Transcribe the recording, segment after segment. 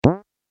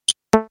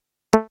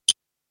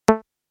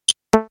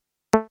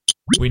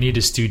We need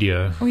a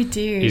studio. We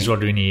do. Is what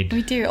we need.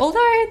 We do.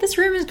 Although this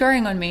room is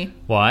growing on me.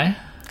 Why?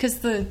 Because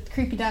the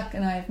creepy duck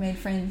and I have made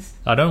friends.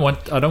 I don't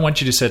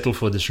want you to settle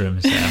for this room,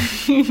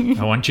 Sam.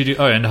 I want you to...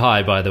 Oh, and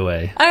hi, by the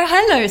way. Oh,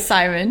 hello,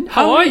 Simon.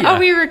 How are you? Are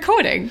we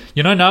recording?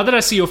 You know, now that I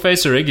see your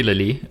face so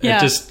regularly, Yeah.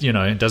 it just,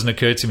 it doesn't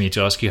occur to me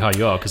to ask you how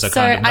you are, because I So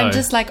kind of know. I'm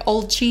just like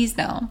old cheese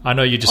now. I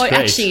know you're just great.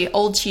 Actually,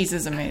 old cheese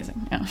is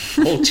amazing. Yeah.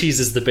 Old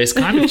cheese is the best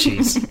kind of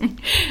cheese.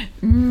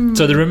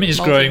 So the room is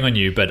growing on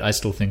you, but I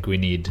still think we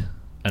need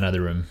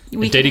another room.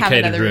 We a can have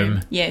dedicated another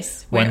room.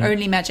 Yes, where One-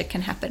 only magic can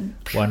happen.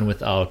 One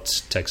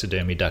without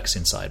taxidermy ducks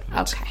inside of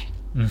it. Okay.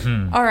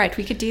 All right,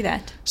 we could do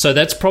that. So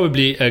that's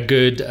probably a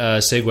good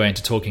segue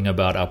into talking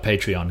about our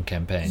Patreon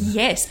campaign.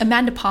 Yes,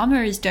 Amanda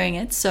Palmer is doing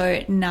it,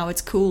 so now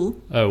it's cool.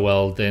 Oh,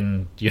 well,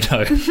 then,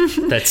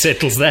 that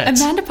settles that.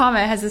 Amanda Palmer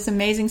has this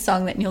amazing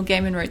song that Neil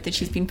Gaiman wrote that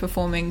she's been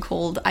performing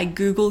called I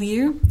Google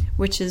You,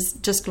 which is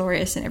just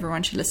glorious and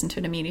everyone should listen to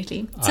it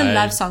immediately. It's a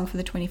love song for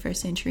the 21st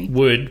century.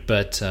 Would,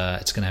 but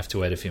it's going to have to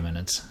wait a few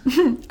minutes.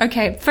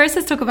 Okay, first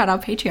let's talk about our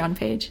Patreon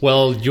page.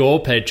 Well,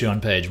 your Patreon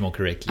page, more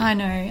correctly. I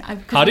know.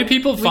 How do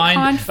people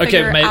find... Wait.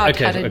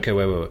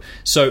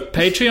 So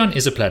Patreon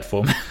is a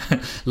platform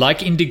like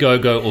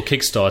Indiegogo or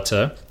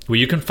Kickstarter where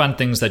you can fund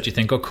things that you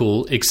think are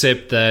cool,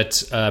 except that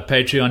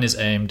Patreon is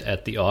aimed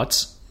at the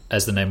arts,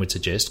 as the name would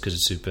suggest, because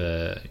it's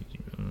super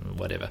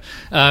whatever.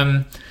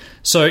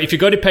 So if you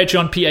go to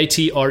Patreon,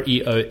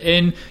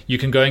 Patreon, you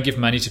can go and give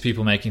money to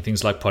people making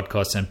things like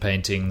podcasts and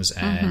paintings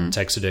and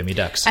taxidermy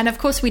ducks. And of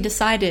course, we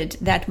decided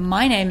that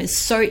my name is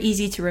so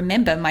easy to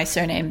remember, my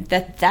surname,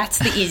 that's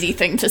the easy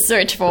thing to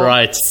search for.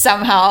 Right.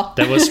 Somehow.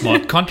 That was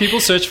smart. Can't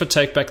people search for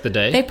Take Back the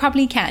Day? They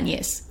probably can,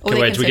 yes. Or Okay,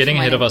 they wait, can we're search getting for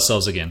my ahead of name.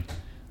 ourselves again.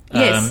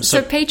 Yes,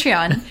 so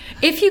Patreon.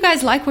 If you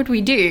guys like what we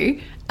do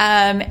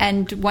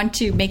and want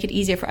to make it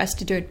easier for us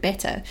to do it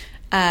better,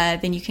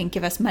 then you can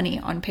give us money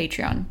on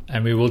Patreon.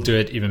 And we will do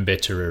it even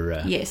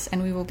better. Yes,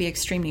 and we will be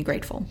extremely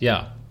grateful.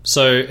 Yeah.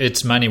 So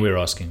it's money we're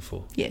asking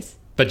for. Yes.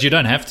 But you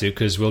don't have to,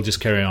 because we'll just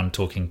carry on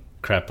talking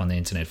crap on the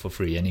internet for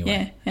free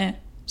anyway. Yeah.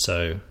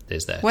 So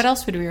there's that. What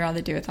else would we rather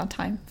do with our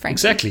time, frankly?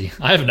 Exactly.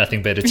 I have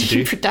nothing better to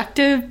do.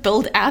 Productive,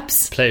 build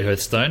apps, Play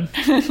Hearthstone.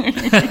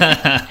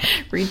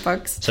 read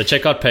books. So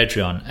check out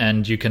Patreon,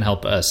 and you can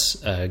help us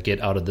get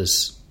out of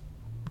this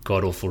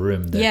god-awful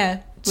room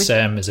that with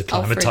Sam is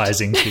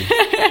acclimatizing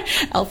to.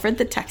 Alfred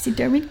the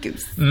taxidermied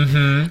goose.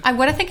 Mm-hmm.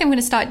 What I think I'm going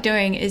to start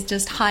doing is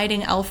just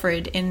hiding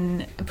Alfred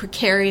in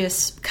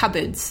precarious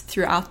cupboards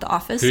throughout the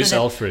office. Who's so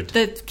that Alfred?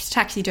 The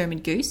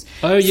taxidermied goose.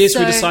 Oh, yes,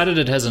 we So- decided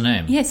it has a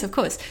name. Yes, of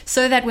course.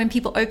 So that when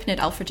people open it,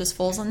 Alfred just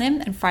falls on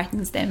them and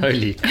frightens them.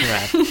 Holy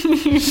crap.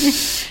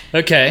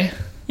 Okay.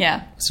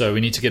 Yeah. So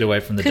we need to get away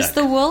from the Because duck.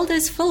 the world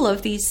is full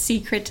of these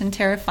secret and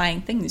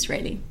terrifying things,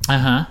 really.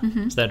 Uh-huh.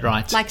 Is that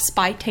right? Like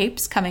spy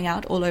tapes coming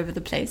out all over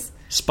the place.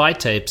 Spy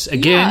tapes.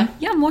 Again?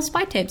 Yeah, more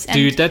spy tapes. And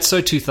Dude, that's so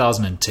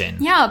 2010.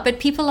 yeah, but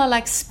people are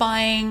like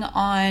spying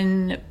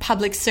on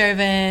public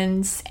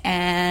servants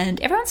and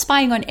everyone's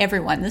spying on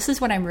everyone. This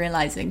is what I'm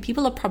realizing.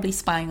 People are probably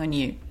spying on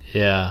you.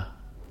 Yeah.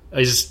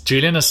 Is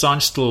Julian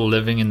Assange still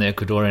living in the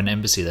Ecuadorian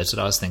embassy? That's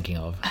what I was thinking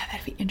of. Oh,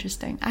 that'd be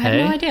interesting. I have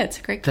no idea. It's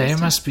a great They question.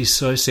 must be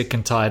so sick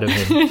and tired of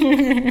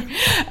him.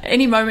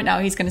 Any moment now,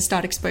 he's going to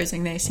start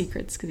exposing their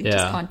secrets because he just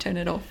Yeah. can't turn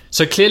it off.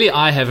 So clearly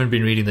I haven't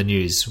been reading the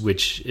news,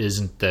 which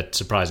isn't that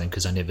surprising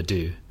because I never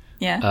do.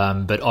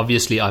 Yeah. But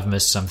obviously I've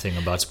missed something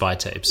about spy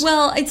tapes.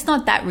 Well, it's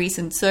not that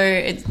recent. So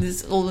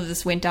all of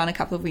this went down a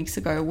couple of weeks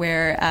ago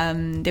where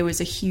there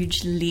was a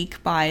huge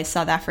leak by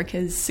South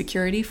Africa's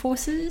security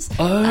forces.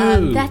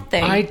 That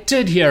thing. I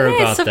did hear about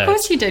Yes, that. of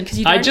course you did, because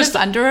you don't live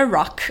under a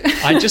rock.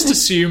 I just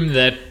assume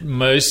that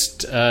most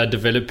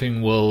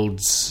developing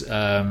worlds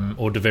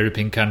or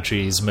developing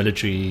countries'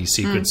 military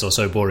secrets are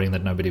so boring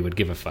that nobody would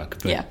give a fuck.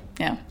 But Yeah.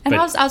 And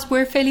ours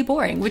were fairly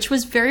boring, which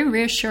was very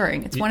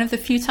reassuring. It's one of the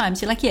few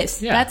times you're like, yes,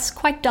 that's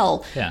quite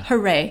dull. Yeah.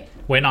 Hooray.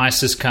 when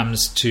ISIS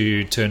comes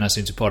to turn us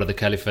into part of the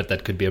caliphate,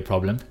 that could be a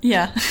problem.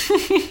 Yeah.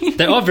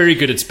 They are very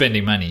good at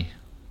spending money.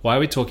 Why are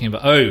we talking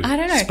about... I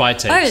don't know. Spy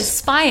tapes. Oh,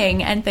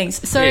 spying and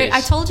things. So Yes.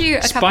 I told you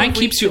a couple Spying of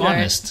keeps weeks you ago.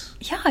 honest.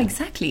 Yeah,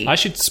 exactly. I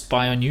should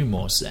spy on you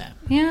more, Sam.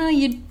 Yeah,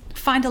 you'd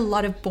find a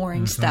lot of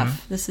boring Mm-hmm.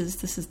 stuff. This is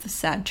the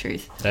sad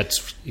truth.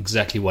 That's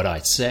exactly what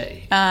I'd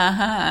say.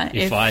 Uh-huh.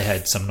 If I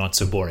had some not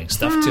so boring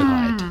stuff to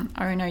hide.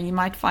 Oh no, you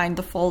might find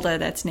the folder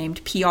that's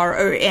named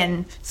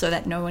PRON so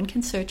that no one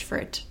can search for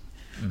it.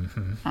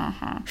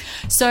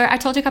 So I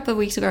told you a couple of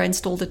weeks ago I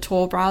installed a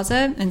Tor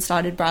browser and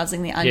started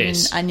browsing the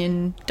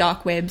Onion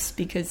dark webs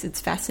because it's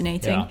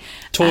fascinating. Yeah.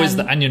 Tor is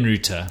the onion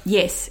router.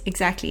 Yes,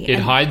 exactly. It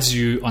And hides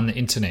you on the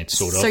internet,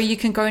 sort of. so you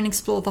can go and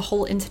explore the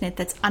whole internet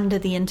that's under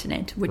the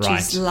internet, which Right.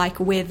 is like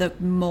where the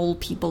mole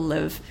people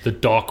live. The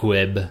dark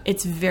web.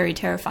 It's very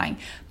terrifying.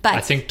 But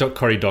I think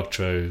Cory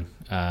Doctorow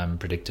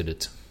predicted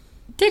it.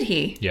 did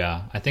he?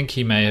 Yeah, I think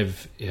he may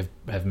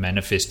have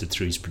manifested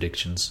through his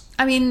predictions.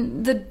 I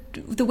mean,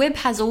 the web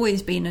has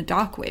always been a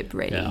dark web,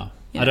 really. Yeah.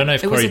 You I don't know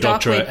if it was Cory a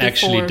dark Doctorow web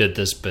actually before- did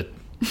this, but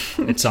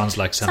It sounds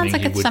like something Sounds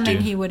like he it's would something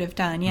do. he would have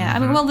done, yeah. I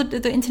mean, well,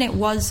 the internet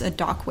was a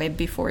dark web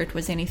before it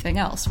was anything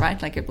else,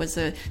 right? Like, it was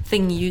a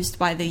thing used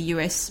by the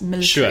US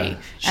military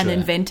and Sure.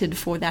 invented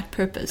for that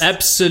purpose.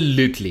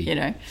 Absolutely. You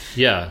know?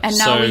 Yeah. And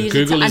now so we use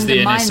Google it to is the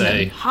undermine NSA.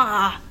 them.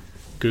 Ha!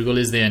 Google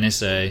is the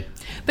NSA.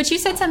 But you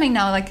said something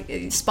now,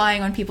 like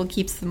spying on people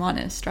keeps them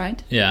honest,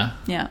 right? Yeah.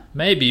 Yeah.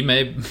 Maybe.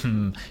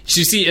 You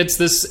see, it's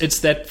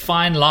that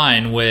fine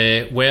line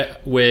where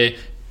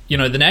you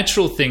know, the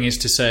natural thing is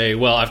to say,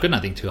 well, I've got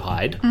nothing to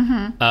hide,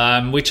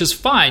 which is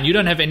fine. You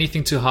don't have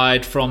anything to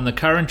hide from the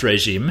current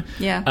regime.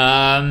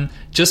 Yeah.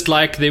 Just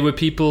like there were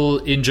people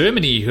in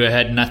Germany who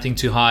had nothing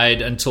to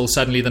hide until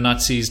suddenly the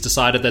Nazis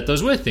decided that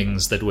those were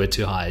things that were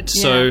to hide.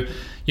 Yeah. So,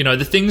 you know,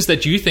 the things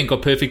that you think are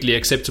perfectly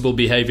acceptable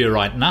behavior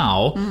right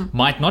now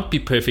might not be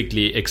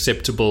perfectly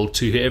acceptable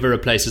to whoever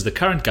replaces the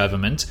current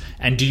government.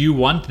 And do you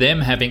want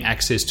them having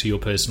access to your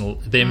personal,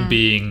 them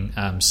being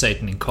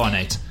Satan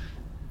incarnate?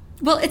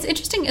 Well, it's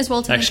interesting as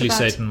well to Actually,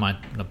 think about... Satan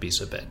might not be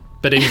so bad.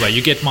 But anyway,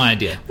 you get my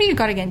idea. What do you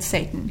got against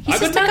Satan? He's I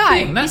just a got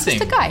guy. nothing. He's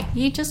just a guy.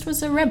 He just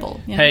was a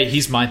rebel. You know? Hey,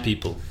 he's my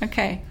people.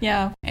 Okay,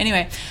 yeah.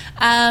 Anyway,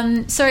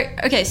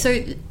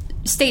 so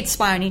states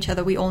spy on each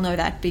other. We all know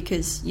that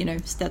because, you know,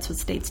 that's what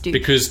states do.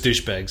 Because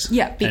douchebags.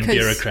 Yeah, and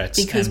bureaucrats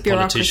and bureaucracy.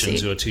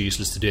 politicians who are too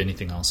useless to do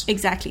anything else.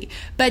 Exactly.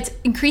 But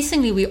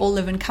increasingly, we all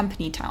live in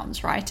company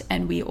towns, right?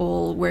 And we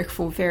all work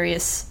for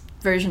various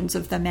versions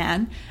of the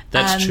man.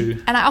 That's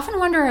true. And I often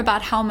wonder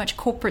about how much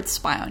corporates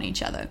spy on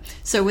each other.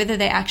 So whether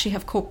they actually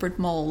have corporate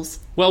moles.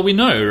 Well, we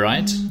know,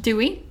 right? Do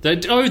we? They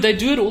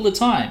do it all the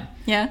time.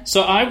 Yeah.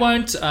 So I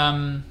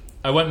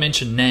won't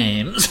mention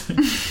names,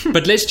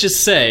 but let's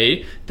just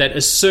say that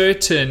a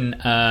certain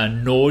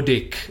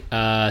Nordic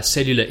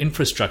cellular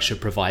infrastructure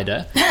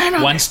provider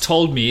once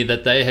told me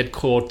that they had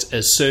caught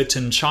a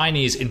certain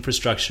Chinese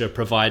infrastructure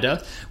provider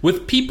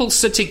with people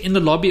sitting in the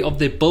lobby of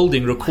their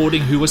building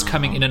recording who was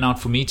coming in and out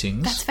for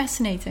meetings. That's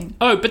fascinating.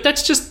 Oh, but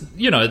that's just,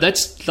 you know,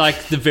 that's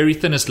like the very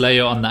thinnest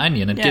layer on the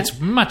onion. It Yeah. gets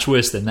much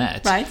worse than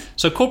that. Right.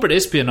 So corporate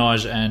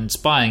espionage and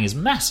spying is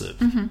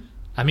massive.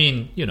 I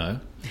mean, you know,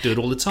 do it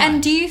all the time.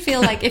 And do you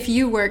feel like if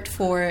you worked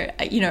for,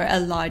 you know, a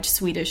large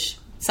Swedish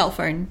cell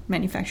phone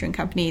manufacturing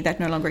company that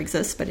no longer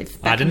exists, but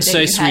if I didn't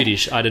say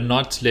Swedish. I did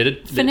not let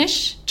it...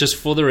 Finnish? Just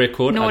for the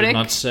record, I Nordic? did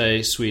not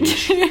say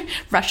Swedish.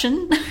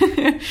 Russian?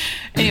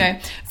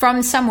 Anyway,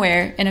 from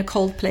somewhere in a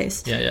cold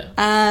place. Yeah.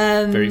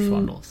 Very far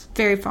north.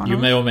 Very far You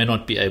north. may or may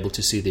not be able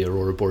to see the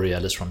Aurora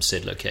Borealis from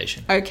said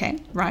location. Okay,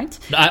 right.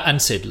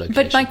 Unsaid location.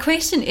 But my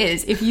question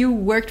is, if you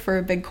worked for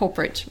a big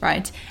corporate,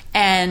 right,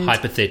 and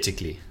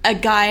Hypothetically. a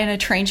guy in a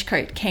trench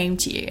coat came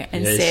to you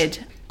and Yes.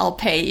 said, I'll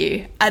pay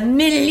you R1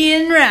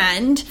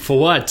 million For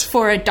what?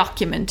 for a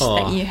document that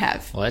Oh. you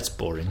have. Well, that's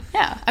boring.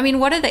 Yeah. I mean,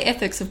 what are the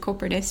ethics of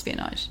corporate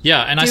espionage?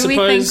 Yeah, and I Do we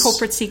think suppose...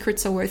 corporate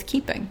secrets are worth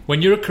keeping?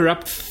 When you're a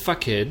corrupt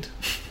fuckhead,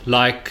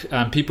 like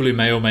people who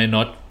may or may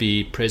not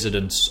be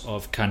presidents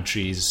of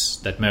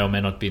countries that may or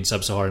may not be in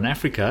sub-Saharan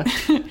Africa.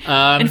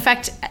 In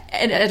fact,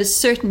 at a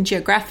certain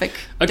geographic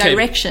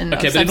direction.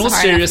 Okay, of but in all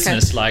Sub-Saharan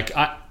seriousness,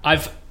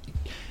 Africa.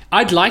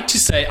 I'd like to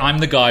say I'm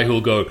the guy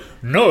who'll go,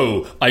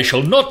 no, I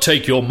shall not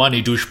take your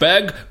money,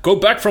 douchebag. Go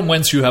back from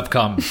whence you have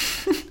come.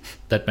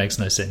 That makes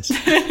no sense.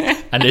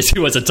 Unless he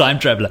was a time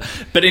traveler.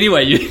 But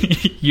anyway,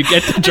 you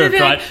get the joke,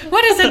 right?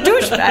 What is a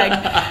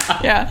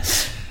douchebag? Yeah.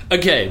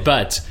 Okay,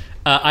 but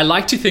I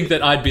like to think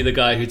that I'd be the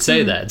guy who'd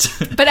say that.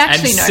 But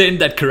actually, and no. send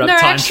that corrupt No,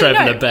 time actually,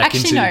 traveler no. back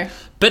Actually, into... no.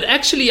 But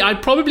actually,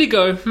 I'd probably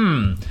go,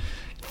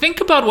 think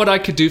about what I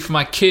could do for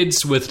my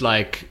kids with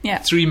like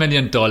 $3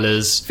 million.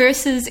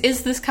 Versus,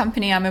 is this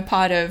company I'm a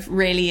part of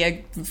really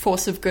a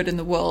force of good in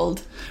the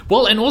world?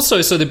 Well, and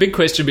also, so the big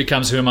question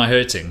becomes, who am I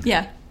hurting?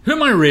 Yeah. Who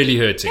am I really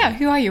hurting? Yeah,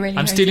 who are you really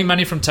I'm hurting? stealing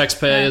money from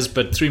taxpayers,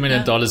 but $3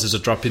 million is a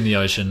drop in the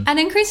ocean. And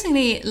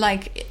increasingly,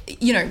 like,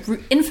 you know,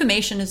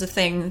 information is a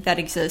thing that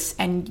exists,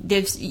 and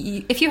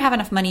if you have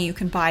enough money, you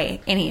can buy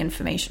any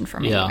information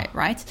from anywhere,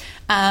 right?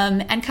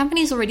 And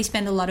companies already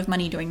spend a lot of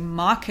money doing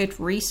market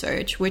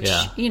research, which,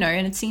 you know,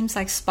 and it seems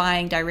like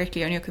spying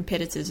directly on your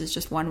competitors is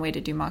just one way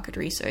to do market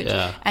research.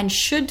 Yeah. And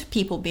should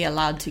people be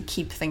allowed to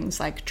keep things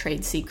like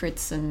trade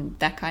secrets and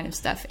that kind of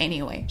stuff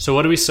anyway? So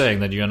what are we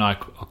saying, that you and I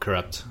are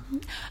corrupt?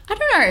 I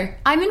don't know.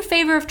 I'm in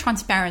favor of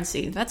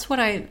transparency. That's what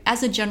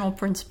as a general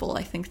principle,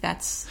 I think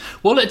that's...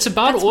 Well, it's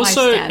about that's my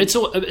also, stand.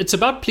 it's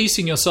about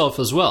policing yourself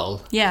as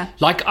well. Yeah.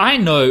 Like, I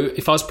know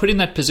if I was put in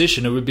that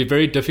position, it would be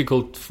very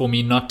difficult for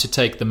me not to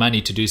take the money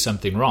to do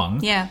something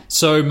wrong. Yeah.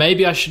 So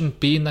maybe I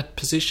shouldn't be in that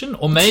position,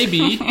 or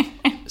maybe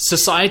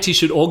society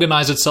should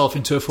organize itself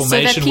into a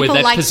formation where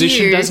that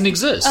position doesn't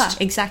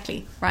exist.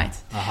 Exactly, right.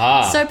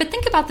 Aha. So, but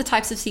think about the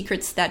types of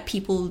secrets that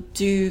people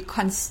do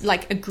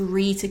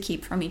agree to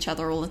keep from each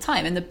other all the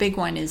time. And the big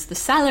one is the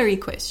salary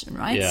question,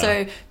 right? Yeah.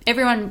 So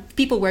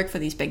people work for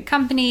these big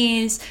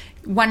companies.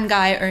 One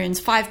guy earns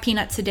 5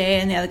 peanuts a day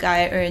and the other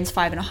guy earns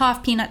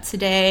 5.5 peanuts a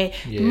day.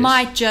 Yes.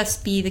 Might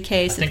just be the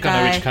case. I think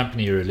I know which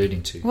company you're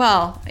alluding to.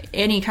 Well,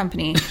 any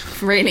company,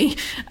 really.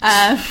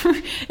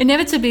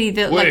 Inevitably,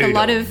 Wait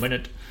a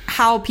minute.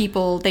 how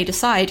they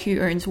decide who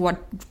earns what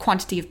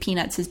quantity of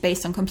peanuts is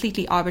based on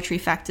completely arbitrary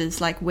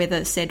factors, like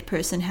whether said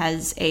person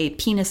has a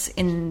penis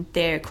in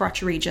their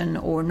crotch region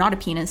or not a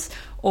penis,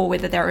 or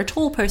whether they're a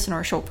tall person or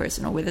a short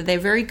person, or whether they're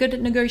very good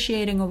at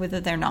negotiating or whether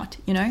they're not,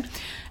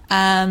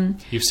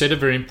 You've said a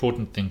very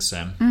important thing,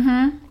 Sam.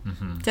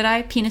 Did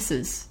I?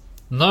 Penises.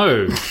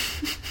 No.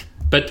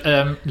 But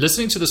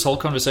listening to this whole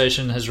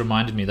conversation has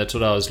reminded me, that's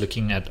what I was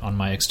looking at on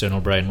my external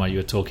brain while you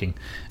were talking,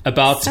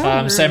 about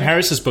Sam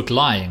Harris's book,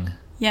 Lying.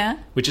 Yeah.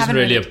 Which isn't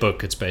really a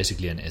book, it's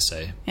basically an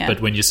essay. Yeah.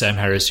 But when you're Sam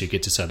Harris, you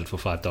get to sell it for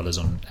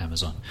 $5 on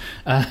Amazon.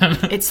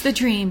 It's the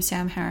dream,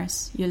 Sam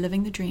Harris. You're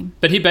living the dream.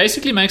 But he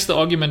basically makes the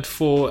argument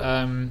for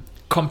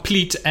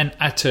complete and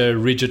utter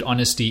rigid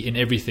honesty in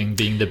everything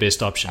being the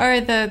best option. Or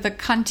the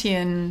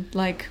Kantian,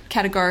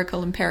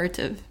 categorical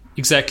imperative.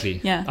 Exactly.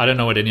 Yeah. I don't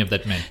know what any of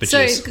that meant, but so,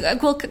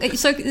 yes.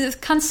 So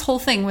Kant's whole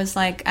thing was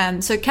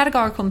so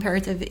categorical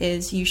imperative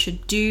is you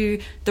should do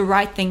the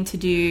right thing to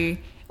do,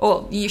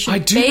 or you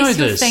should base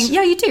your thing.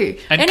 Yeah, you do.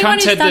 And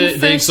Kant had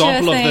the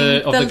example of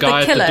the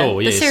guy killer, at the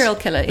door. Yes. The serial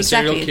killer.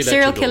 Exactly. The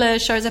serial killer door.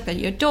 shows up at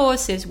your door,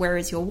 says, "Where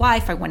is your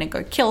wife? I want to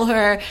go kill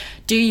her."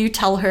 Do you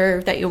tell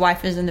her that your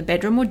wife is in the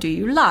bedroom, or do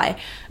you lie?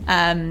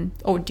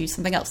 Or do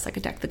something else, like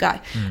attack the guy?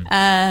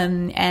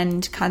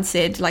 And Kant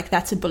said,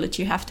 that's a bullet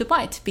you have to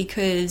bite,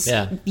 because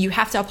you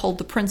have to uphold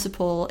the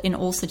principle in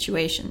all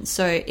situations.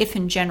 So if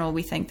in general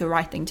we think the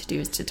right thing to do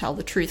is to tell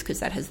the truth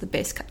because that has the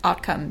best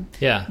outcome,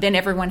 then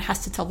everyone has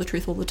to tell the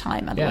truth all the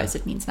time. Otherwise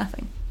it means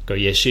nothing. Go,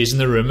 yes, she's in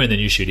the room, and then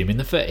you shoot him in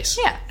the face.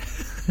 Yeah.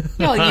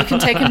 Well, you can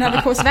take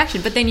another course of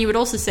action. But then you would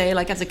also say,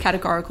 as a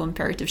categorical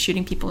imperative,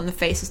 shooting people in the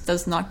face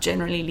does not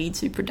generally lead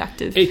to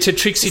productive It's a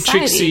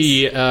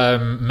tricksy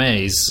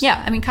maze.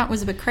 Yeah, Kant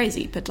was a bit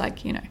crazy, but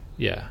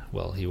Yeah,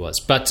 well, he was.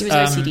 But he was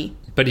OCD.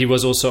 But he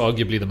was also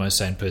arguably the most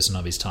sane person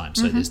of his time,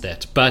 so there's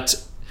that. But,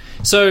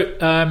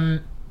 so,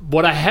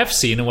 what I have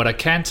seen, and what I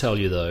can tell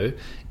you, though,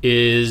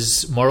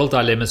 is moral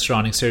dilemmas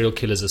surrounding serial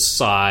killers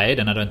aside,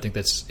 and I don't think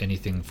that's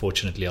anything,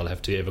 fortunately, I'll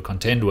have to ever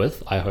contend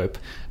with, I hope.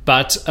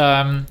 But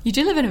you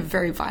do live in a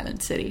very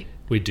violent city.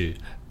 We do.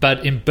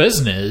 But in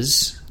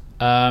business,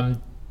 the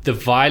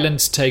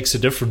violence takes a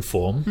different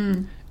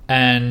form.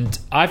 And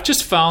I've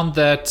just found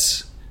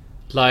that,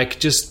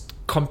 just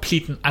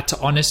complete and utter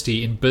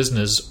honesty in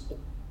business,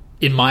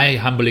 in my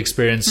humble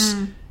experience,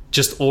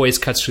 just always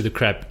cuts through the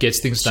crap, gets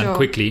things done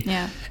quickly.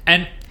 Yeah.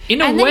 And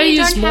in a way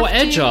is more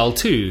agile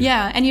too.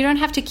 Yeah, and you don't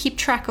have to keep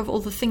track of all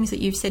the things that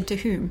you've said to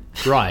whom.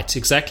 Right,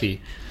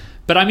 exactly.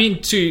 But I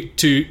mean, to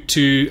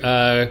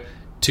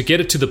get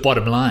it to the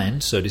bottom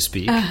line, so to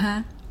speak,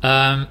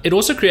 it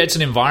also creates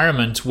an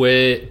environment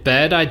where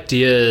bad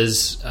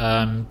ideas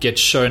get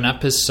shown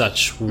up as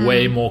such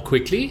way more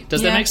quickly.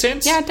 Does that make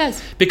sense? Yeah, it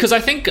does. Because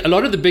I think a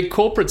lot of the big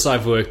corporates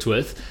I've worked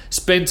with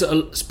spend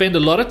a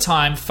lot of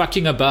time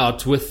fucking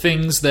about with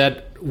things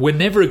that were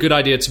never a good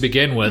idea to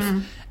begin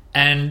with.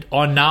 And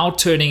are now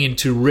turning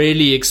into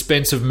really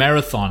expensive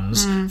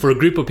marathons for a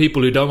group of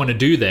people who don't want to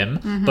do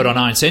them, but are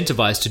now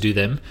incentivized to do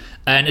them.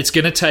 And it's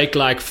going to take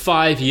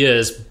 5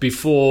 years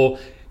before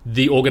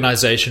the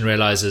organization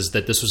realizes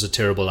that this was a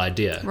terrible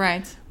idea.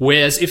 Right.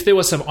 Whereas if there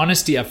was some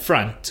honesty up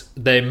front,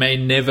 they may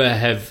never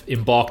have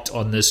embarked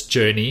on this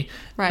journey.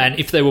 Right. And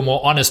if they were more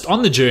honest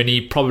on the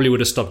journey, probably would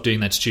have stopped doing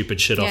that stupid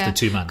shit after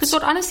 2 months. Because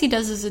what honesty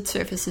does is it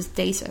surfaces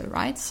data,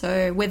 right?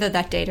 So whether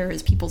that data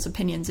is people's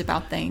opinions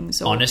about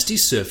things. Or honesty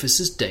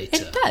surfaces data.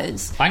 It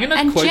does. I'm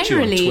going to quote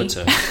you on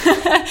Twitter.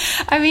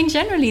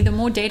 Generally, the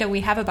more data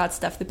we have about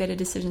stuff, the better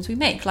decisions we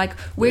make.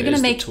 We're going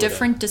to make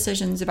different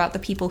decisions about the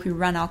people who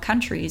run our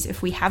countries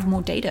if we have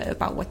more data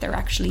about what they're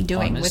actually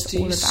doing with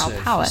all of our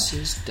power.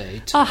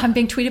 Data. Oh, I'm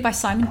being tweeted by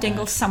Simon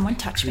Dingle. Someone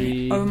touch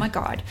me. Oh my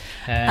God.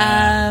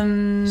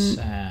 Sam.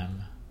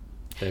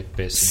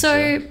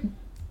 So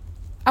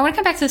I want to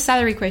come back to the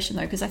salary question,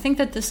 though, because I think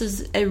that this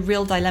is a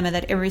real dilemma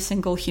that every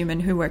single human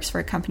who works for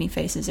a company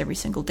faces every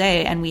single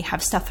day. And we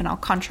have stuff in our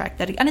contract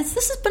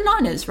this is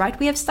bananas, right?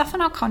 We have stuff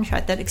in our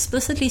contract that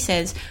explicitly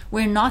says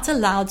we're not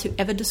allowed to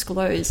ever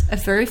disclose a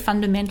very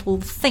fundamental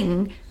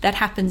thing that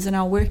happens in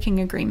our working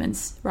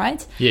agreements,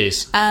 right?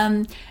 Yes.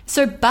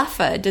 So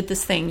Buffer did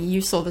this thing.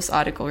 You saw this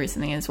article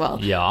recently as well.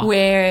 Yeah.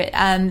 Where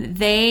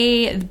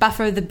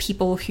Buffer, the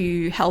people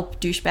who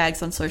help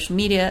douchebags on social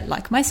media,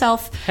 like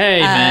myself. Hey,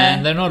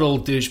 man, they're not all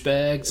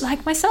douchebags.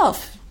 Like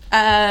myself.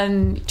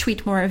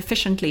 Tweet more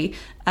efficiently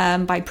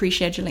by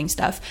pre-scheduling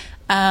stuff.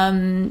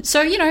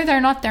 So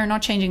they're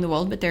not changing the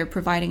world, but they're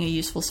providing a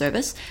useful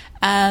service.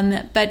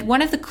 But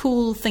one of the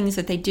cool things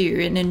that they do,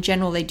 and in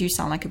general they do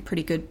sound like a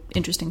pretty good,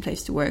 interesting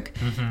place to work,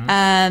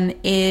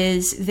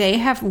 is they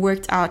have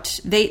worked out.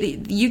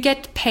 You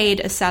get paid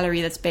a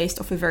salary that's based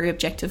off a very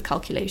objective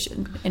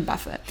calculation in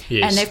Buffer,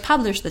 and they've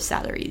published the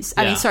salaries.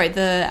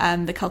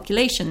 The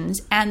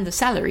calculations and the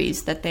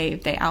salaries that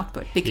they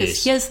output.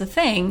 Because here's the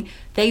thing.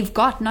 They've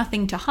got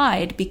nothing to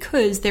hide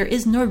because there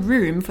is no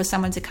room for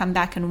someone to come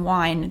back and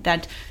whine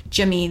that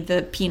Jimmy,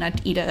 the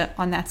peanut eater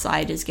on that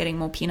side, is getting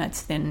more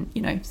peanuts than,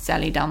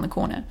 Sally down the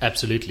corner.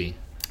 Absolutely.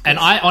 And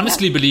I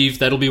honestly believe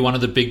that'll be one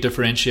of the big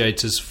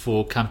differentiators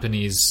for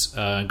companies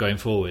going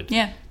forward.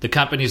 Yeah. The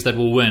companies that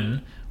will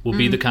win will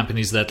be the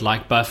companies that,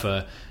 like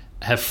Buffer,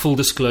 have full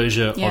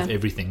disclosure of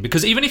everything.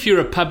 Because even if you're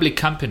a public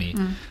company,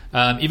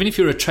 even if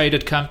you're a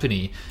traded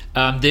company,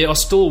 there are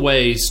still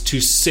ways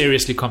to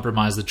seriously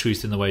compromise the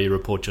truth in the way you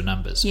report your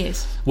numbers.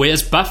 Yes.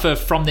 Whereas Buffer,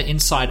 from the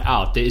inside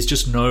out, there is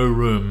just no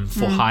room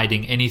for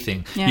hiding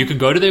anything. Yeah. You can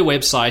go to their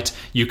website,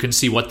 you can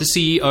see what the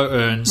CEO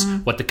earns,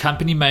 what the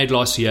company made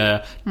last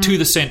year, to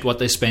the cent what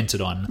they spent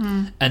it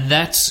on. And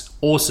that's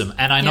awesome.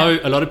 And I know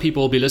a lot of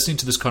people will be listening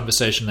to this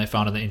conversation they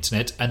found on the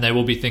internet, and they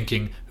will be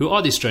thinking, who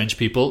are these strange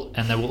people?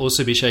 And they will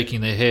also be shaking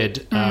their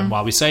head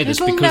while we say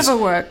this. It will never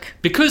work.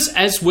 Because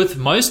as with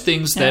most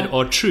things that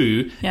are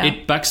true,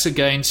 it bucks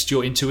against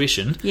your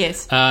intuition.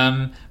 Yes.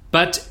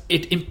 But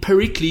it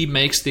empirically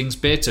makes things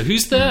better.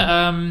 Who's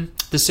the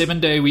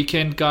 7-day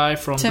weekend guy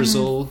from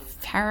Brazil?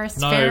 Ferris?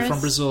 From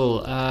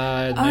Brazil. Tip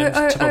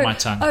of my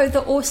tongue. Oh,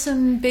 the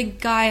awesome big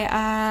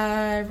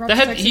guy.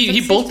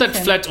 He built that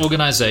flat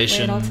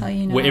organization I'll tell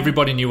you now. where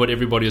everybody knew what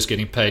everybody was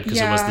getting paid because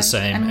it was the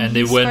same, and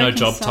there were no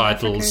job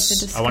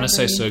titles. I want to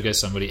say Sergey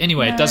somebody.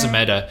 Anyway, it doesn't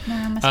matter.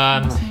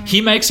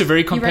 He makes a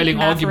very compelling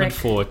argument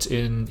for it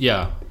in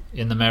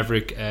the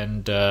Maverick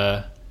and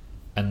the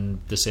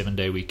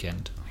 7-day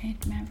weekend.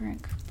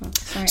 Maverick book.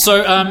 Sorry,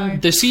 so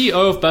the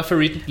CEO of Buffer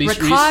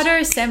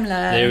Ricardo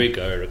Semler. There we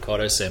go,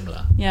 Ricardo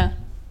Semler. Yeah.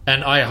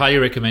 And I highly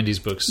recommend his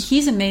books.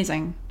 He's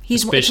amazing.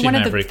 It's one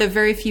of the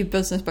very few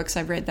business books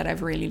I've read that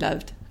I've really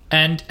loved.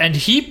 And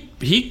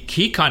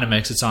he kind of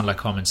makes it sound like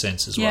common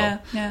sense as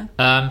well.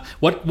 Yeah.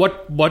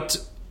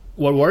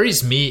 What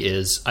worries me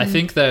is I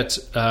think that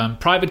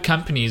private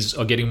companies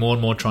are getting more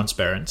and more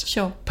transparent.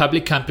 Sure.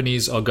 Public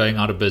companies are going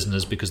out of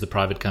business because the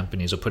private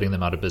companies are putting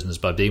them out of business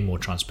by being more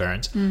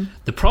transparent.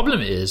 The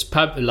problem is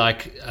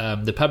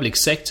the public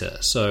sector,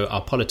 so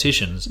our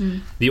politicians,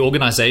 the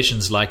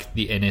organizations like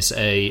the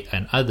NSA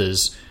and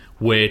others,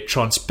 where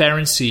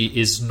transparency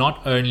is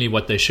not only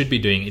what they should be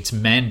doing, it's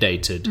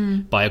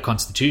mandated by a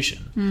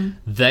constitution.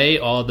 They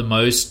are the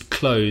most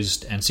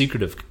closed and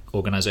secretive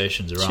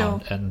organizations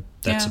around, and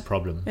that's a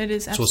problem. It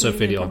is. It's also a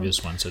fairly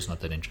obvious one, so it's not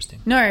that interesting.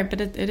 No,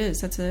 but it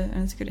is. That's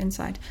a good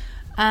insight.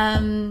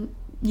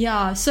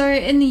 So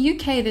in the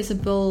UK, there's a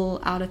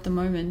bill out at the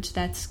moment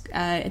that's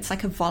it's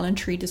like a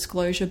voluntary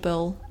disclosure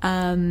bill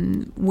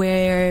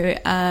where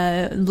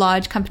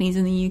large companies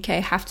in the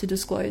UK have to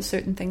disclose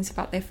certain things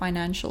about their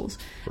financials.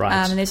 Right.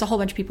 And there's a whole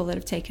bunch of people that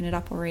have taken it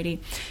up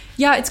already.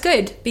 Yeah, it's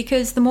good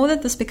because the more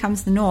that this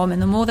becomes the norm and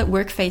the more that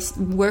workforces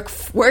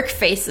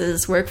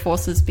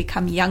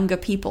become younger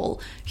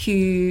people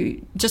who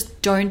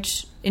just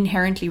don't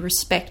inherently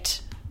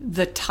respect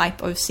the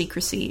type of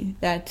secrecy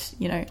that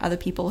other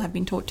people have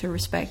been taught to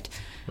respect.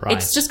 Right.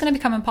 It's just going to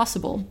become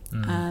impossible.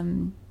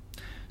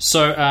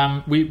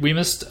 So we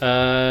must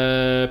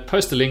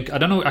post a link. I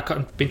don't know.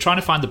 I've been trying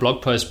to find the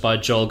blog post by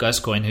Joel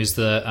Gascoigne, who's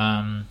the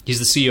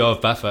CEO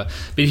of Buffer,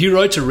 but he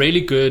wrote a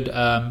really good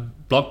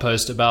blog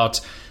post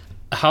about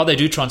how they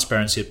do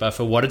transparency at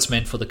Buffer, what it's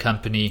meant for the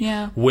company,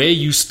 where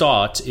you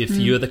start if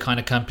you're the kind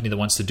of company that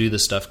wants to do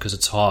this stuff, because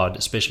it's hard,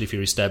 especially if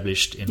you're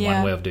established in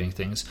one way of doing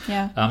things.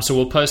 So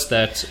we'll post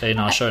that in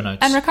our show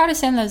notes. And Ricardo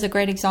Semler is a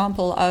great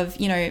example of,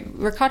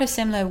 Ricardo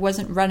Semler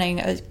wasn't running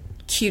a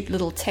cute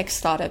little tech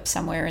startup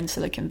somewhere in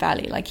Silicon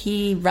Valley. Like,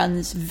 he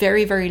runs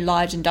very, very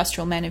large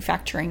industrial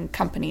manufacturing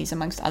companies,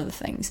 amongst other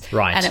things.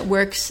 Right. And it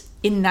works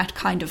in that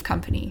kind of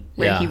company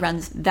where he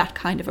runs that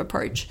kind of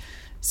approach.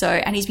 So,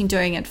 and he's been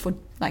doing it for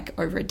like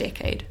over a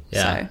decade.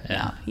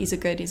 He's a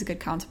good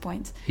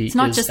counterpoint. It's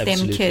not just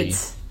them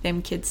kids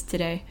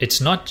today. It's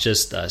not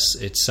just us.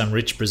 It's some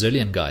rich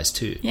Brazilian guys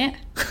too. Yeah,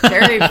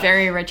 very,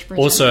 very rich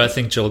Brazilians. Also, I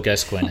think Joel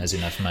Gascoigne has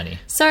enough money.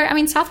 So, I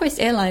mean, Southwest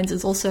Airlines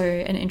is also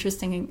an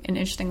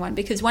interesting one,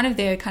 because one of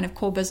their kind of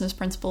core business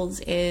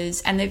principles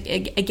is, and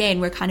again,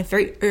 we're kind of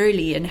very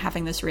early in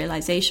having this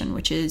realization,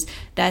 which is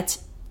that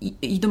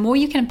the more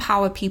you can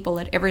empower people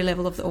at every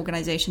level of the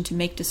organization to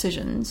make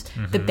decisions,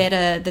 the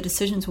better the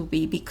decisions will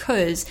be,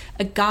 because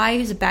a guy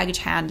who's a baggage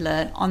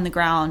handler on the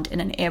ground in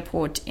an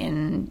airport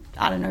in,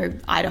 I don't know,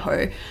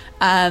 Idaho,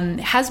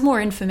 has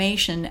more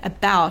information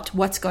about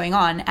what's going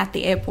on at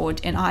the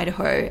airport in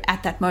Idaho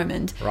at that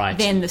moment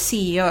than the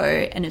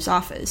CEO in his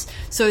office.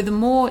 So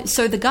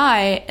the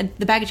guy,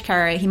 the baggage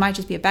carrier, he might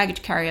just be a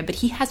baggage carrier, but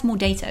he has more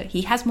data.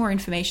 He has more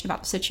information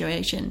about the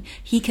situation.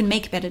 He can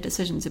make better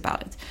decisions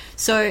about it.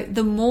 So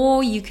the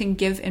more you can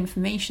give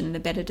information, the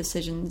better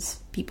decisions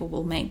people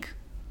will make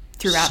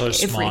throughout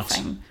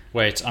everything.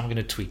 Wait, I'm going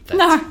to tweet that.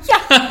 No, 2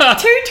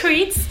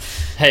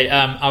 tweets. Hey,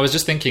 I was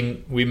just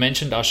thinking, we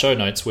mentioned our show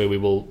notes where we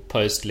will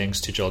post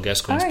links to Joel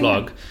Gascoigne's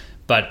blog,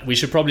 but we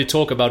should probably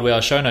talk about where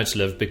our show notes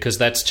live, because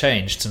that's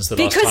changed since the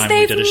last time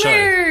we did a show. Because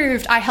they've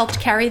moved. I helped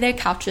carry their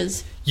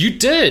couches. You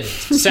did.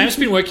 Sam's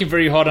been working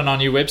very hard on our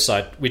new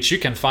website, which you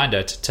can find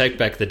at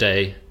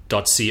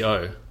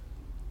takebacktheday.co.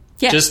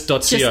 Yeah, just .co.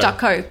 Just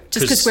 .co.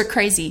 Just because we're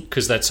crazy.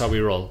 Because that's how we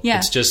roll. Yeah.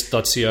 It's just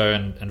 .co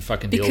and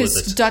fucking deal with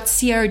it.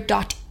 Because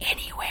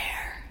 .co.anywhere.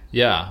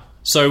 Yeah.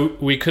 So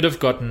we could have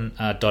gotten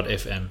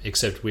 .fm,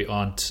 except we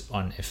aren't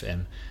on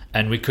FM.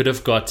 And we could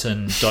have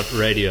gotten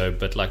 .radio,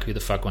 but like who the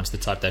fuck wants to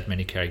type that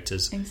many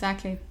characters?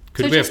 Exactly.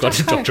 Could we have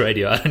gotten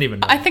 .radio? I don't even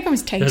know. I think it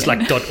was taken. It was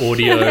like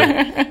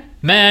 .audio.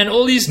 Man,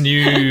 all these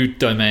new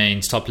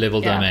domains, top-level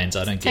domains,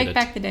 I don't get it. Take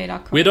back the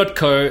day.com. We're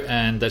 .co,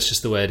 and that's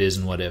just the way it is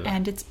and whatever.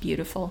 And it's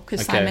beautiful,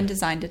 because Simon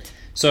designed it.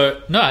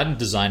 So, no, I didn't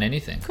design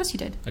anything. Of course you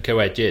did. Okay,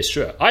 wait, yes,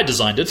 sure. I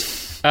designed it.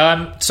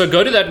 So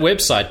go to that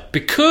website,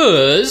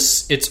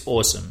 because it's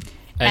awesome.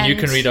 And you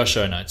can read our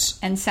show notes.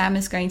 And Sam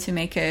is going to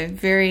make a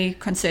very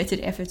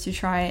concerted effort to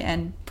try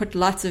and put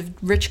lots of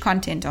rich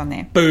content on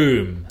there.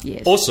 Boom.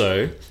 Yes.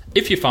 Also,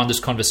 if you found this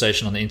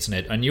conversation on the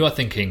internet and you are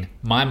thinking,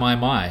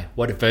 my,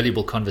 what a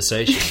valuable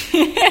conversation,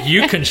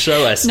 you can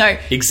show us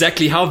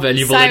exactly how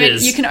valuable Simon, it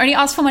is. You can only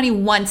ask for money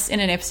once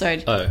in an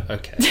episode. Oh,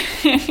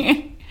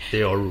 okay.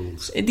 There are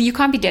rules. You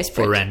can't be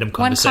desperate. For random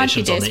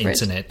conversations on the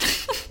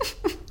internet.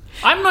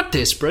 I'm not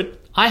desperate.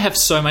 I have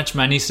so much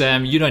money,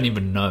 Sam. You don't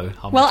even know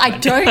how much money. I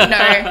don't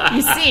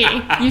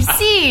know. You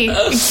see.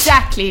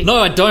 Exactly. No,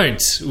 I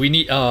don't. We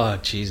need... Oh,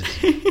 Jesus.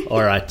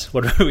 All right.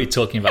 What are we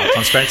talking about?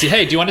 Transparency.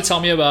 Hey, do you want to tell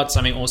me about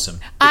something awesome?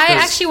 I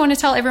actually want to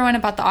tell everyone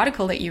about the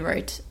article that you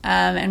wrote,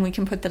 and we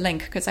can put the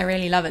link because I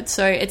really love it.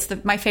 So it's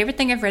my favorite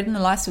thing I've read in the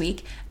last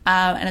week,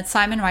 and it's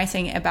Simon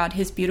writing about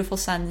his beautiful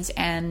sons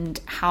and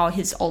how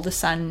his older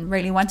son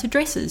really wanted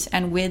dresses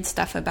and weird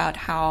stuff about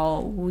how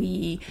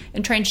we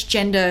entrench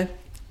gender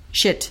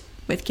shit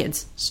with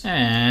kids.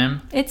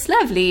 Sam. It's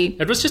lovely.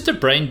 It was just a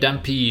brain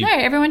dumpy. No,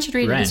 everyone should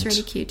read rant. it. It's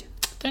really cute.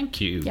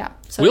 Thank you. Yeah.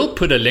 So we'll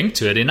put a link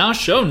to it in our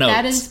show notes.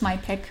 That is my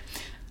pick.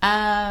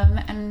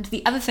 And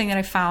the other thing that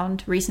I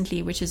found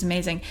recently, which is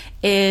amazing,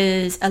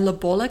 is a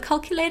Lobola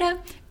calculator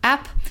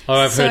app. Oh,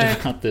 I've heard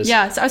about this.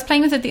 Yeah, so I was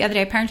playing with it the other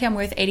day. Apparently I'm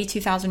worth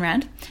 82,000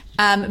 Rand.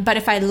 But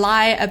if I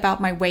lie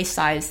about my waist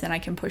size, then I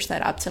can push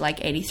that up to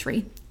like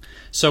 83.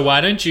 So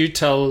why don't you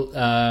tell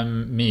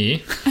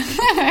me?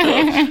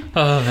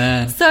 Oh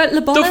man! So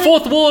Lobola, the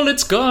fourth wall,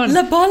 it's gone.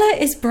 Lobola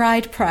is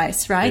bride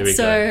price, right?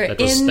 There we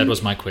go. That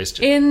was my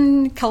question.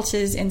 In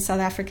cultures in South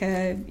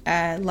Africa,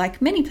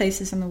 like many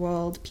places in the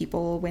world,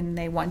 people when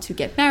they want to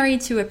get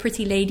married to a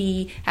pretty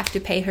lady have to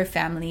pay her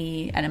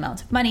family an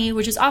amount of money,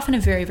 which is often a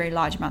very, very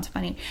large amount of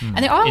money.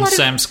 And there are in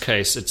Sam's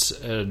case, it's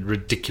a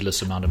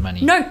ridiculous amount of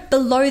money. No,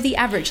 below the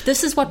average.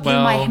 This is what blew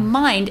my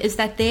mind is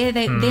that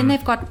then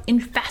they've got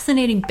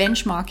fascinating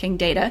benchmarking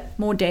data,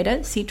 more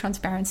data, see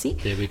transparency.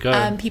 There we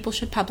go. People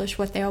should publish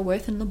what they are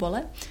worth in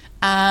Lobola.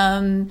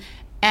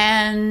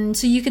 And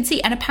so you can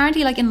see, and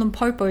apparently like in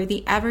Limpopo,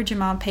 the average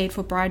amount paid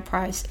for bride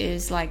price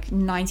is like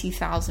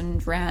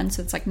 90,000 Rand.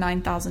 So it's like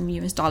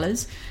 $9,000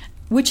 US,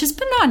 which is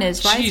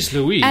bananas, right? Jeez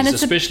Louise, and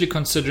especially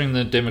considering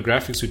the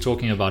demographics we're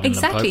talking about in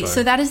Limpopo. Exactly.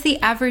 So that is the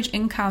average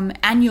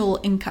annual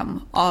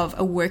income of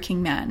a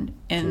working man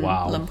in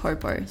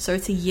Limpopo. So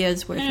it's a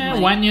year's worth of money.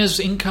 1 year's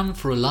income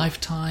for a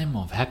lifetime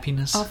of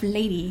happiness. Of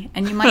lady.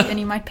 And you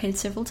might pay it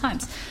several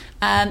times.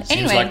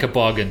 Seems like a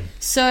bargain.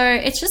 So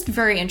it's just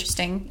very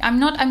interesting. I'm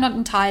not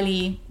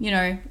entirely,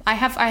 I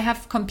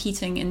have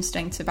competing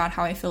instincts about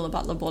how I feel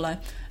about Lobola.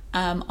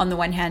 On the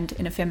one hand,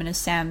 in a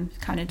feminist, Sam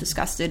kind of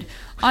disgusted.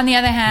 On the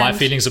other hand, my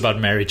feelings about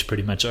marriage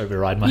pretty much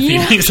override my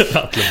feelings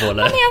about Lobola. On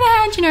the other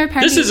hand,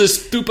 apparently this is a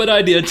stupid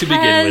idea to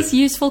begin with.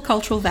 Useful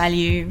cultural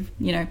value,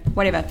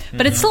 whatever.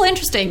 But it's still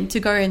interesting to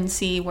go and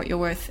see what you're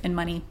worth in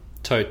money.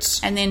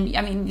 Totes. And then,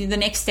 the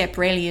next step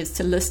really is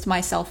to list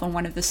myself on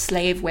one of the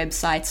slave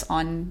websites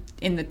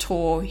in the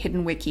Tor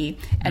hidden wiki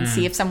and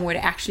see if someone would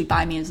actually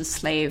buy me as a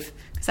slave.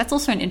 Because that's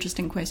also an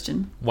interesting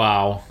question.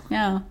 Wow.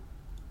 Yeah.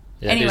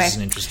 Anyway, that is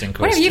an interesting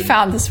question. What have you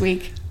found this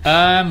week?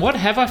 What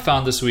have I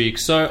found this week?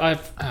 So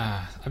I've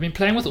been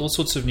playing with all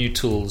sorts of new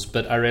tools,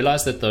 but I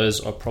realized that those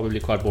are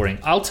probably quite boring.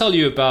 I'll tell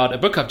you about a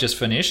book I've just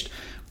finished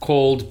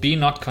called Be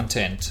Not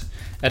Content.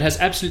 It has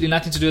absolutely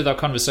nothing to do with our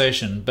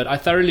conversation, but I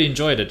thoroughly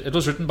enjoyed it. It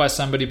was written by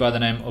somebody by the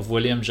name of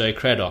William J.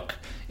 Craddock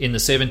in the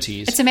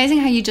 70s. It's amazing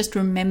how you just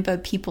remember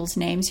people's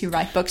names who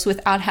write books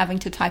without having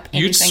to type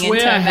anything You'd swear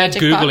into a I had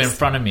Google box. in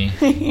front of me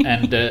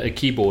and a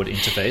keyboard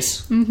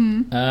interface.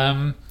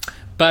 Mm-hmm.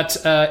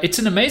 But it's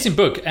an amazing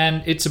book,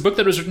 and it's a book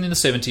that was written in the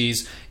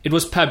 70s. It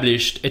was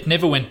published, it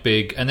never went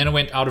big, and then it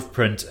went out of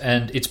print,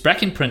 and it's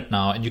back in print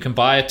now, and you can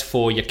buy it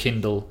for your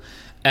Kindle.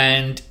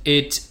 And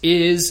it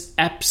is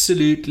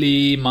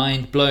absolutely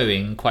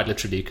mind-blowing, quite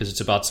literally, because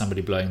it's about somebody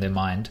blowing their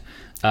mind,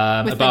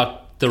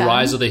 about the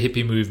rise of the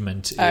hippie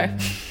movement.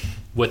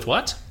 With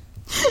what?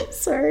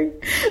 Sorry.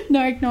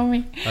 No, ignore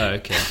me. Oh,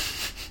 okay.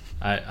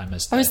 I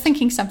missed that. I was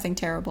thinking something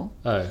terrible.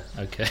 Oh,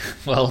 okay.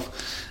 Well...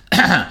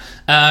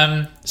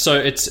 so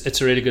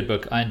it's a really good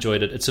book. I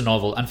enjoyed it. It's a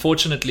novel.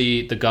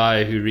 Unfortunately, the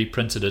guy who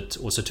reprinted it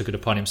also took it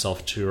upon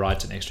himself to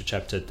write an extra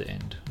chapter at the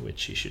end,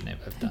 which he should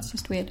never have done. That's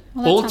just weird.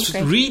 Well, that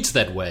or reads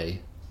that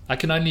way. I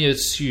can only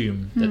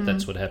assume that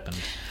that's what happened.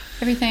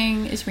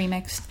 Everything is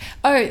remixed.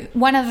 Oh,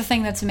 one other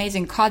thing that's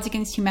amazing. Cards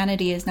Against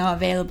Humanity is now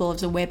available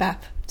as a web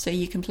app, so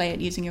you can play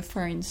it using your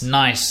phones.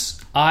 Nice.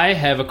 I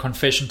have a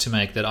confession to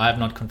make that I have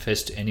not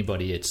confessed to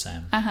anybody yet,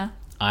 Sam. Uh-huh.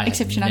 I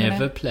Except have you're not never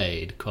gonna-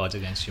 played Cards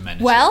Against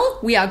Humanity. Well,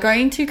 we are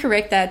going to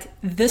correct that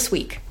this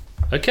week.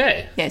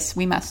 Okay. Yes,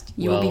 we must.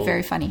 You will be Well-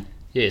 very funny.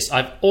 Yes,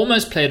 I've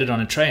almost played it on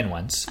a train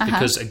once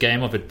because a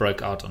game of it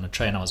broke out on a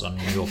train I was on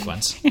in New York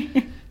once.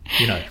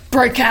 You know,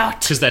 Broke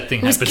out. because that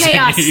thing was happens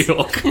chaos. in New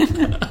York.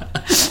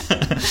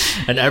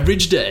 An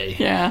average day.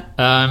 Yeah.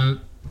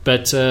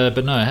 But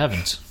no, I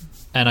haven't.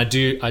 And I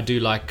do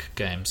like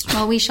games.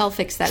 Well, we shall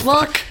fix that.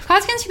 Well,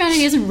 Cards Against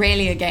Humanity isn't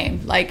really a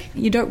game. Like,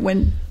 you don't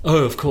win.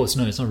 Oh, of course,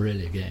 no, it's not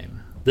really a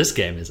game. This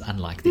game is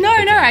unlike the No,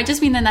 other game. I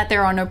just mean that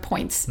there are no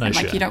points. No, and,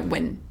 like, sure. you don't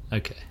win.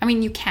 Okay. I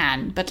mean, you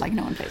can, but, like,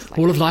 no one plays it like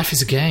All that. of life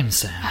is a game,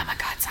 Sam. Oh, my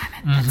God,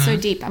 Simon. That's so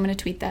deep. I'm going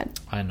to tweet that.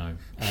 I know.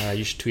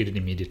 You should tweet it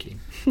immediately.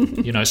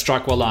 You know,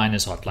 strike while the iron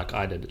is hot, like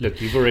I did. Look,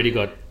 you've already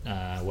got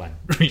one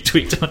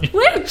retweet on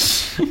your,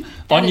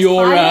 on is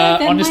your higher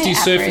than honesty my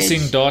surfacing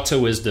average. data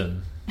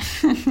wisdom.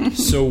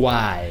 So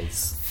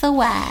wise. So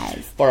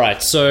wise. All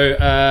right, so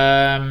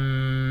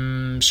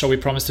shall we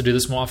promise to do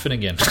this more often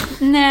again?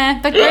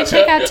 Nah, but go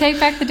check out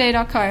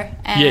takebacktheday.co.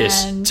 And,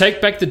 Yes,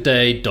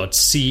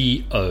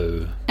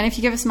 takebacktheday.co. and if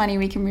you give us money,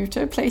 we can move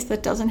to a place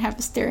that doesn't have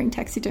a staring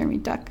taxidermy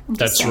duck. I'm just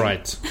That's saying.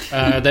 right.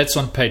 That's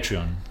on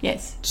Patreon.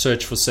 Yes.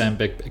 Search for Sam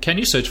Beck. Can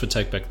you search for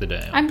Take Back the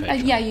Day on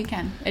Patreon? Yeah, you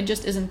can. It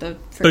just isn't the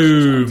first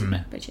Boom.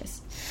 result, but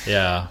yes.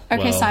 Yeah.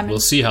 Okay, well, Simon. We'll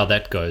see how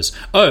that goes.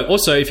 Oh,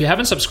 also, if you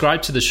haven't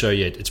subscribed to the show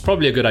yet, it's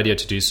probably a good idea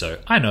to do so.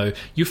 I know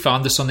you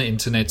found this on the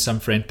internet, some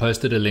friend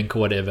posted a link or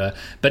whatever.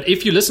 But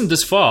if you listened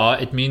this far,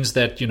 it means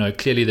that, you know,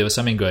 clearly there was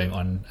something going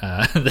on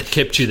that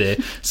kept you there.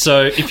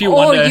 So if you Or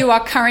want to... you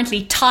are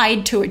currently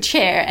tied to a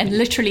chair and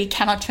literally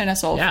cannot turn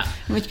us off. Yeah.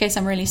 In which case,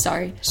 I'm really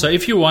sorry. So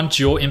if you want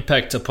your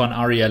impact upon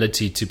our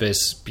reality to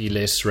be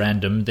less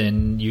random,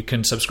 then you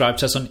can subscribe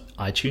to us on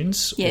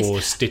iTunes Yes.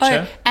 or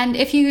Stitcher. Oh, and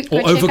if you go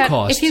Or check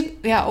out, Overcast.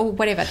 or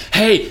whatever.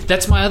 Hey,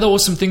 that's my other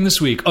awesome thing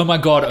this week. Oh my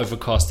God,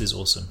 Overcast is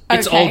awesome.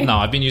 It's Okay. old now.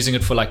 I've been using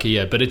it for like a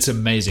year, but it's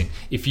amazing.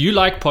 If you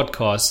like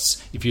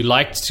podcasts, if you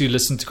like to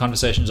listen to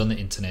conversations on the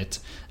internet,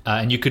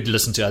 and you could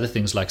listen to other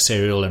things like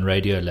Serial and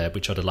Radiolab,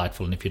 which are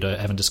delightful, and if you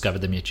haven't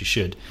discovered them yet, you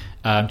should.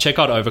 Check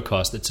out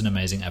Overcast. It's an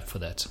amazing app for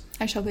that.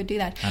 I shall go do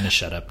that. I'm going to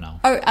shut up now.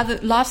 Oh,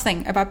 last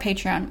thing about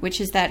Patreon,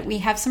 which is that we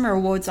have some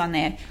rewards on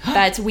there,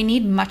 but we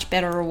need much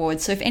better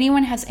rewards. So if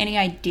anyone has any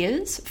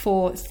ideas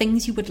for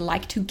things you would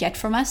like to get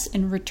from us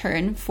in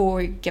return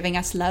for giving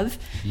us love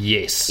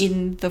Yes.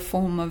 in the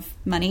form of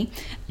money,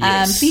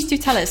 Yes. please do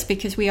tell us,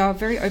 because we are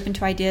very open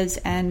to ideas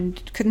and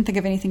couldn't think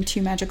of anything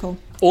too magical.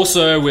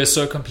 Also, we're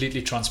so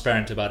completely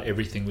transparent about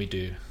everything we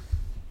do.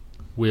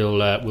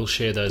 We'll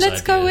share those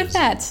Let's ideas. go with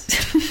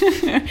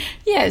that.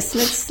 Yes,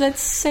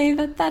 let's say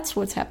that that's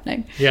what's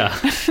happening. Yeah.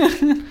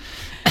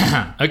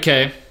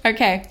 Okay.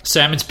 Okay,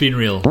 Sam, it's been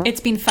real.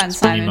 it's been fun, Been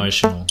Simon.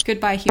 emotional.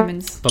 Goodbye,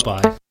 humans.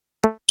 Bye-bye.